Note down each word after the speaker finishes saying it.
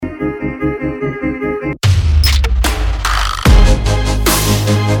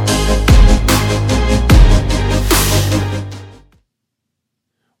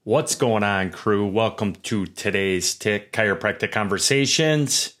What's going on, crew? Welcome to today's TIC Chiropractic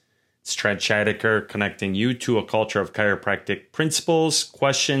Conversations. It's Trent Scheidecker connecting you to a culture of chiropractic principles,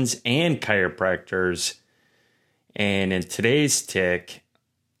 questions, and chiropractors. And in today's TIC,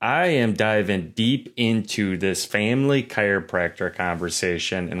 I am diving deep into this family chiropractor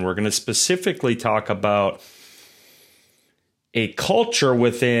conversation, and we're going to specifically talk about a culture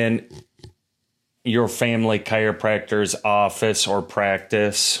within your family chiropractor's office or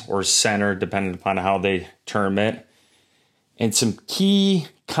practice or center, depending upon how they term it, and some key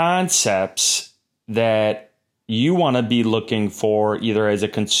concepts that you want to be looking for either as a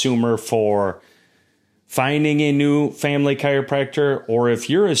consumer for finding a new family chiropractor, or if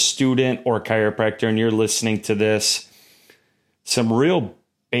you're a student or chiropractor and you're listening to this, some real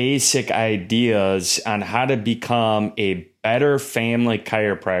basic ideas on how to become a better family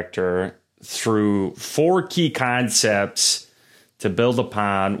chiropractor through 4 key concepts to build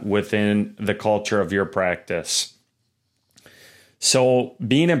upon within the culture of your practice. So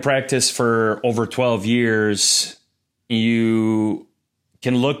being in practice for over 12 years, you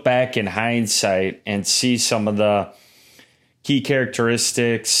can look back in hindsight and see some of the key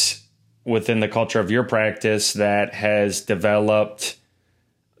characteristics within the culture of your practice that has developed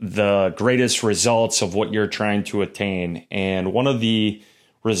the greatest results of what you're trying to attain. And one of the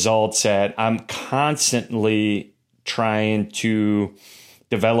results that I'm constantly trying to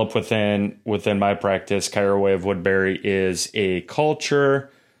develop within my practice, Chiro Way of Woodbury, is a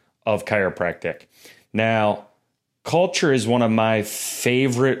culture of chiropractic. Now, culture is one of my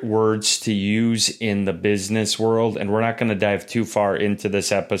favorite words to use in the business world, and we're not going to dive too far into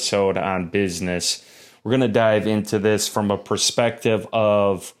this episode on business. We're going to dive into this from a perspective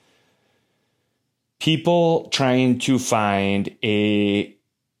of people trying to find a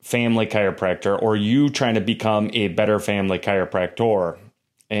family chiropractor, or you trying to become a better family chiropractor.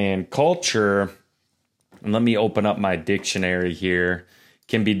 And culture, and let me open up my dictionary here,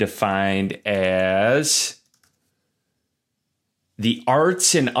 can be defined as the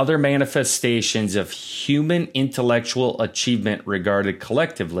arts and other manifestations of human intellectual achievement regarded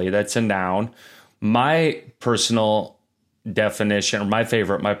collectively. That's a noun. My personal definition, or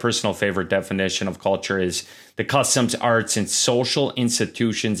my personal favorite definition of culture is the customs, arts, and social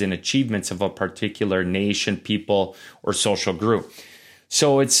institutions and achievements of a particular nation, people, or social group.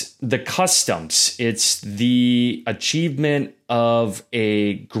 So it's the customs, it's the achievement of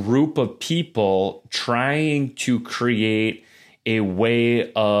a group of people trying to create a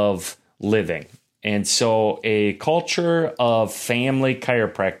way of living. And so a culture of family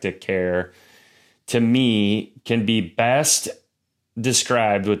chiropractic care, to me, can be best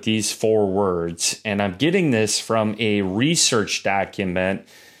described with these 4 words. And I'm getting this from a research document,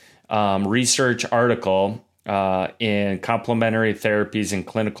 research article in Complementary Therapies in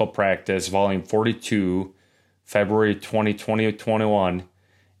Clinical Practice, volume 42, February 2021.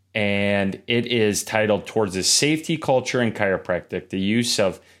 And it is titled Towards a Safety Culture in Chiropractic, the use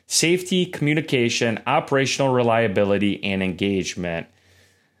of safety, communication, operational reliability, and engagement.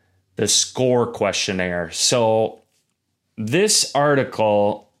 The SCORE questionnaire. So this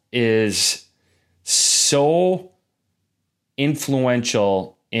article is so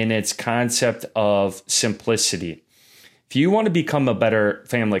influential in its concept of simplicity. If you want to become a better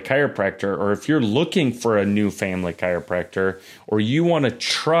family chiropractor, or if you're looking for a new family chiropractor, or you want to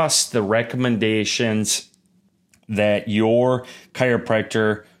trust the recommendations that your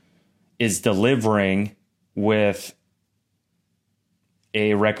chiropractor is delivering with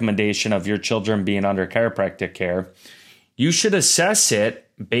a recommendation of your children being under chiropractic care, you should assess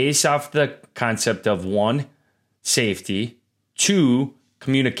it based off the concept of 1, safety, 2,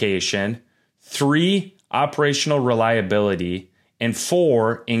 communication, 3, operational reliability, and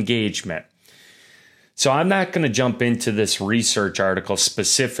 4, engagement. So I'm not going to jump into this research article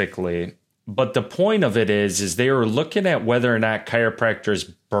specifically, but the point of it is they were looking at whether or not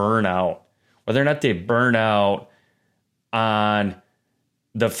chiropractors burn out, whether or not they burn out on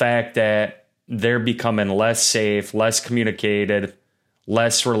the fact that they're becoming less safe, less communicated,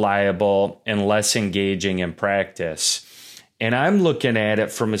 less reliable, and less engaging in practice. And I'm looking at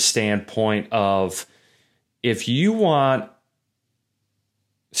it from a standpoint of, if you want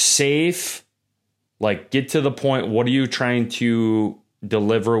safe, like get to the point, what are you trying to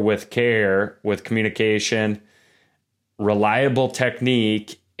deliver with care, with communication, reliable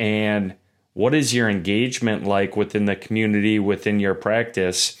technique, and what is your engagement like within the community, within your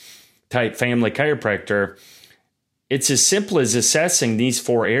practice type family chiropractor? It's as simple as assessing these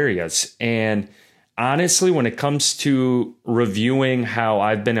 4 areas. And honestly, when it comes to reviewing how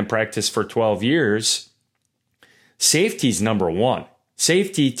I've been in practice for 12 years, safety is number 1.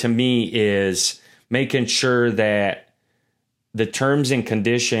 Safety to me is making sure that the terms and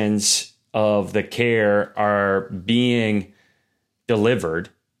conditions of the care are being delivered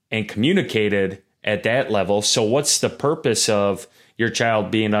and communicated at that level. So what's the purpose of your child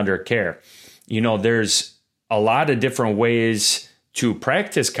being under care? There's a lot of different ways to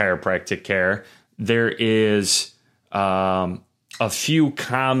practice chiropractic care. There is a few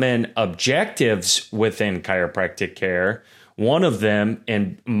common objectives within chiropractic care. One of them,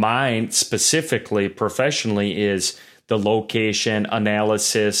 and mine specifically professionally, is the location,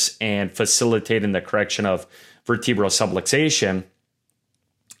 analysis, and facilitating the correction of vertebral subluxation.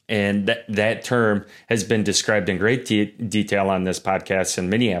 And that term has been described in great detail on this podcast in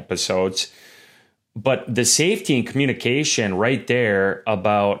many episodes. But the safety and communication right there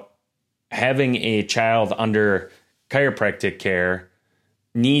about having a child under chiropractic care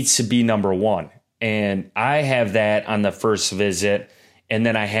needs to be number one. And I have that on the first visit, and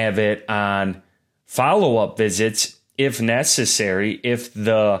then I have it on follow-up visits if necessary. If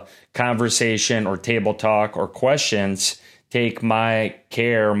the conversation or table talk or questions take my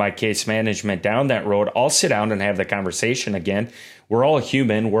care, my case management down that road, I'll sit down and have the conversation again. We're all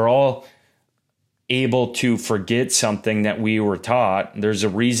human. We're all able to forget something that we were taught. There's a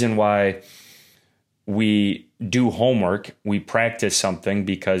reason why we do homework. We practice something,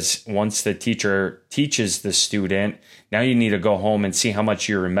 because once the teacher teaches the student, now you need to go home and see how much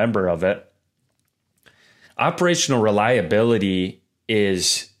you remember of it. Operational reliability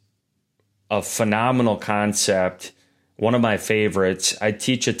is a phenomenal concept. One of my favorites. I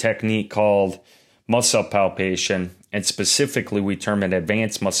teach a technique called muscle palpation, and specifically we term it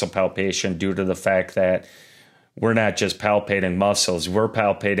advanced muscle palpation due to the fact that we're not just palpating muscles, we're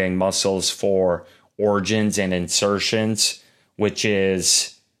palpating muscles for origins and insertions, which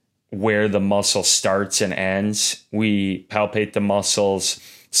is where the muscle starts and ends. We palpate the muscles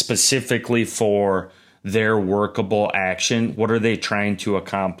specifically for their workable action. What are they trying to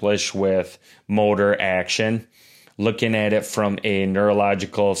accomplish with motor action? Looking at it from a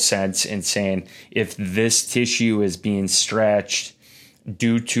neurological sense and saying, if this tissue is being stretched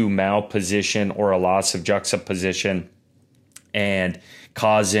due to malposition or a loss of juxtaposition and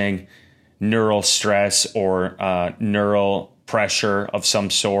causing neural stress or neural pressure of some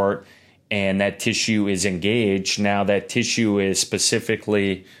sort, and that tissue is engaged, now that tissue is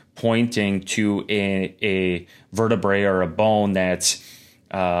specifically pointing to a vertebrae or a bone that's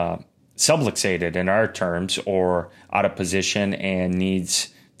subluxated in our terms, or out of position and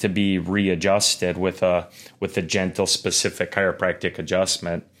needs to be readjusted with a gentle, specific chiropractic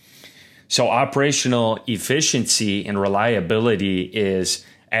adjustment. So operational efficiency and reliability is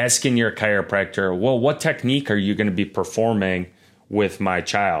asking your chiropractor, well, what technique are you going to be performing with my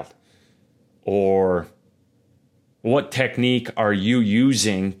child? Or what technique are you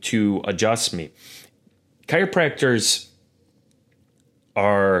using to adjust me? Chiropractors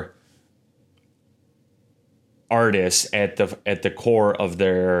are artists at the core of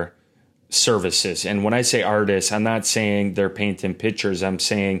their services. And when I say artists, I'm not saying they're painting pictures. I'm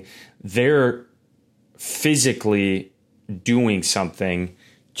saying they're physically doing something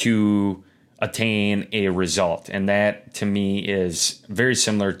to attain a result. And that to me is very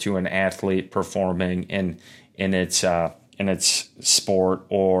similar to an athlete performing in its sport,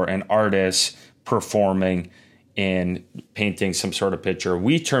 or an artist performing in painting some sort of picture.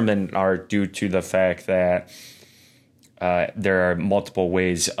 We term it an art due to the fact that there are multiple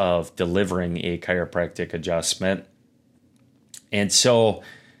ways of delivering a chiropractic adjustment. And so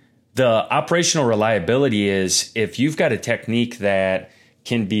the operational reliability is, if you've got a technique that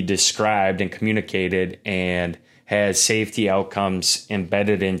can be described and communicated and has safety outcomes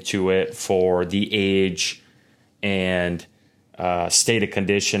embedded into it for the age and state of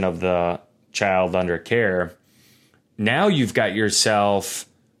condition of the child under care, now you've got yourself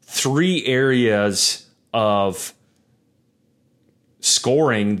 3 areas of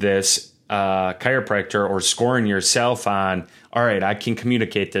scoring this chiropractor, or scoring yourself on, all right, I can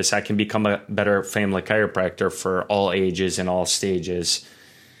communicate this. I can become a better family chiropractor for all ages and all stages.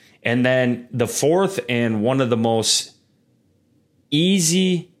 And then the fourth, and one of the most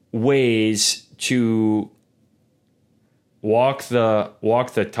easy ways to walk the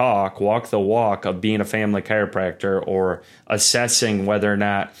walk of being a family chiropractor, or assessing whether or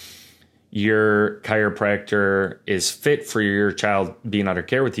not your chiropractor is fit for your child being under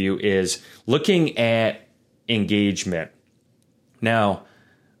care with you, is looking at engagement. Now,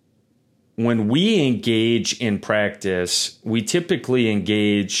 when we engage in practice, we typically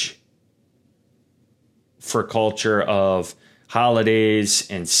engage for culture of holidays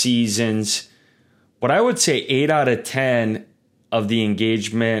and seasons. But I would say 8 out of 10 of the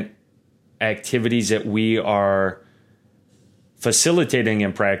engagement activities that we are facilitating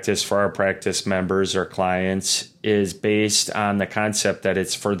in practice for our practice members or clients is based on the concept that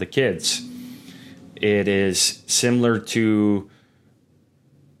it's for the kids. It is similar to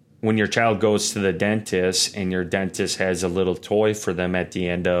when your child goes to the dentist and your dentist has a little toy for them at the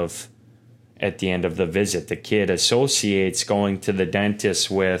end of the visit. The kid associates going to the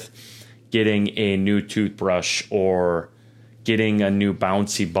dentist with getting a new toothbrush or getting a new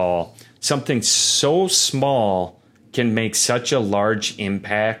bouncy ball. Something so small can make such a large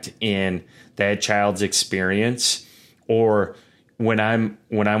impact in that child's experience. Or when I'm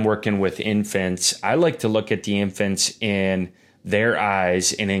working with infants, I like to look at the infants in their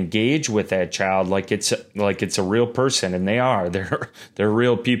eyes and engage with that child like it's a real person, and they're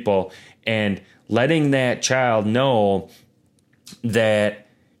real people, and letting that child know that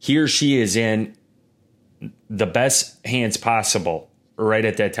he or she is in the best hands possible right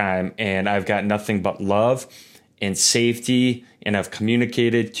at that time, and I've got nothing but love and safety, and I've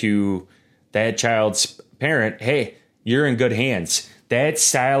communicated to that child's parent, hey, you're in good hands. That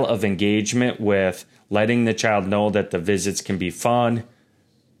style of engagement with letting the child know that the visits can be fun,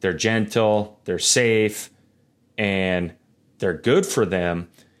 they're gentle, they're safe, and they're good for them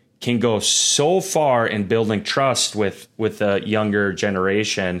can go so far in building trust with the younger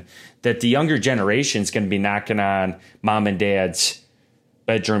generation that the younger generation is going to be knocking on mom and dad's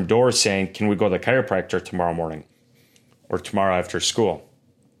bedroom door saying, can we go to the chiropractor tomorrow morning or tomorrow after school?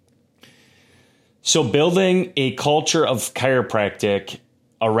 So building a culture of chiropractic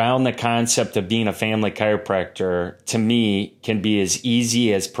around the concept of being a family chiropractor, to me, can be as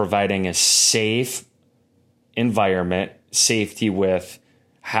easy as providing a safe environment, safety with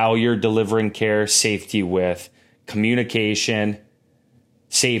how you're delivering care, safety with communication,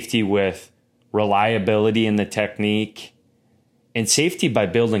 safety with reliability in the technique, and safety by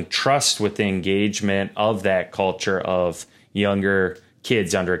building trust with the engagement of that culture of younger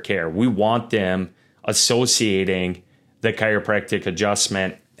kids under care. We want them associating the chiropractic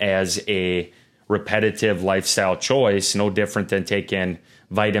adjustment as a repetitive lifestyle choice, no different than taking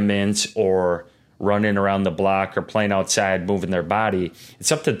vitamins or running around the block or playing outside, moving their body. It's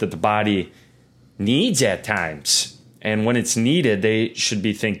something that the body needs at times. And when it's needed, they should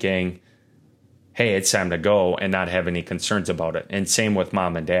be thinking, hey, it's time to go, and not have any concerns about it. And same with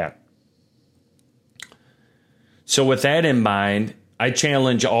mom and dad. So with that in mind, I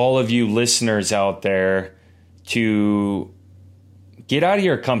challenge all of you listeners out there to get out of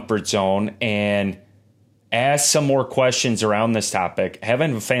your comfort zone and ask some more questions around this topic.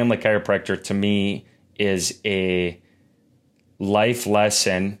 Having a family chiropractor, to me, is a life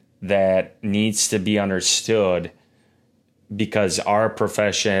lesson that needs to be understood, because our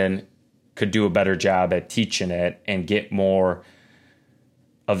profession could do a better job at teaching it and get more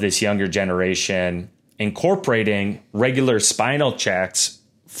of this younger generation incorporating regular spinal checks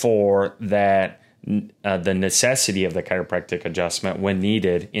for that, the necessity of the chiropractic adjustment when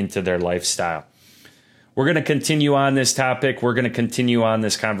needed into their lifestyle. We're going to continue on this topic. We're going to continue on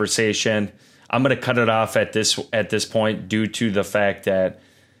this conversation. I'm going to cut it off at this point due to the fact that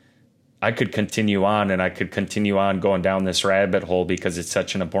I could continue on, and I could continue on going down this rabbit hole because it's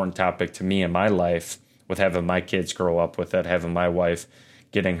such an important topic to me in my life, with having my kids grow up with it, having my wife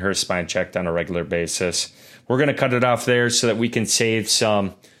getting her spine checked on a regular basis. We're going to cut it off there so that we can save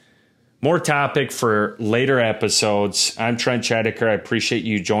some more topic for later episodes. I'm Trent Scheidegger. I appreciate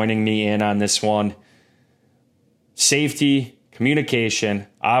you joining me in on this one. Safety, communication,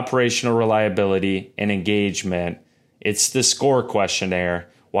 operational reliability, and engagement. It's the SCORE questionnaire.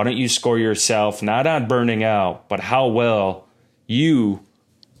 Why don't you score yourself, not on burning out, but how well you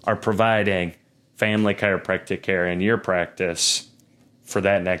are providing family chiropractic care in your practice for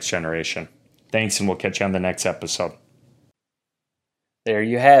that next generation. Thanks, and we'll catch you on the next episode. There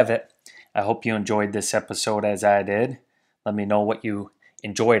you have it. I hope you enjoyed this episode as I did. Let me know what you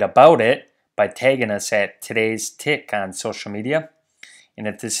enjoyed about it by tagging us at Today's Tick on social media. And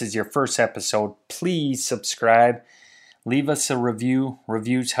if this is your first episode, please subscribe. Leave us a review.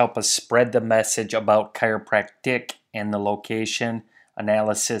 Reviews help us spread the message about chiropractic and the location,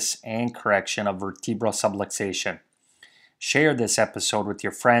 analysis, and correction of vertebral subluxation. Share this episode with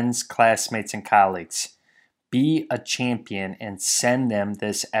your friends, classmates, and colleagues. Be a champion and send them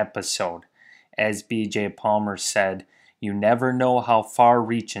this episode. As B.J. Palmer said, you never know how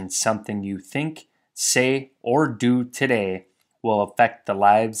far-reaching something you think, say, or do today will affect the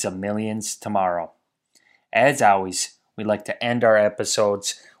lives of millions tomorrow. As always, we like to end our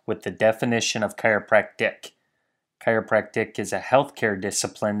episodes with the definition of chiropractic. Chiropractic is a healthcare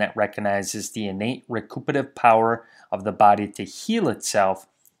discipline that recognizes the innate recuperative power of the body to heal itself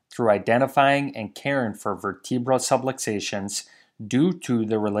through identifying and caring for vertebral subluxations due to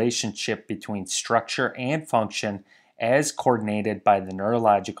the relationship between structure and function as coordinated by the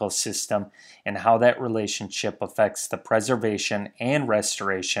neurological system and how that relationship affects the preservation and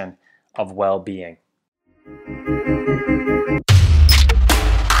restoration of well-being.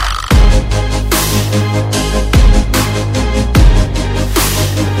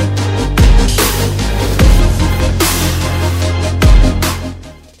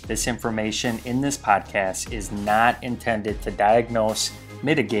 This information in this podcast is not intended to diagnose,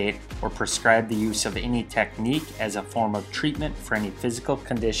 mitigate, or prescribe the use of any technique as a form of treatment for any physical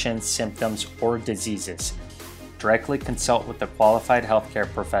conditions, symptoms, or diseases. Directly consult with a qualified healthcare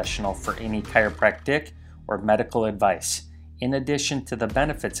professional for any chiropractic or medical advice. In addition to the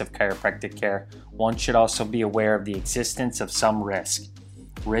benefits of chiropractic care, one should also be aware of the existence of some risk.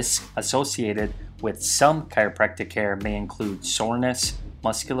 Risks associated with some chiropractic care may include soreness,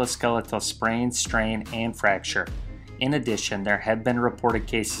 musculoskeletal sprain, strain, and fracture. In addition, there have been reported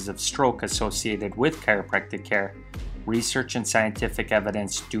cases of stroke associated with chiropractic care. Research and scientific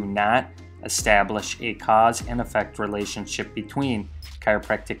evidence do not establish a cause and effect relationship between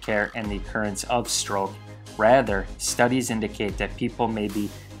chiropractic care and the occurrence of stroke. Rather, studies indicate that people may be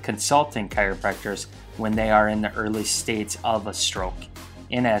consulting chiropractors when they are in the early states of a stroke.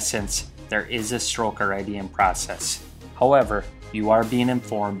 In essence, there is a stroke already in process. However, you are being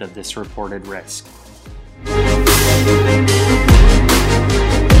informed of this reported risk.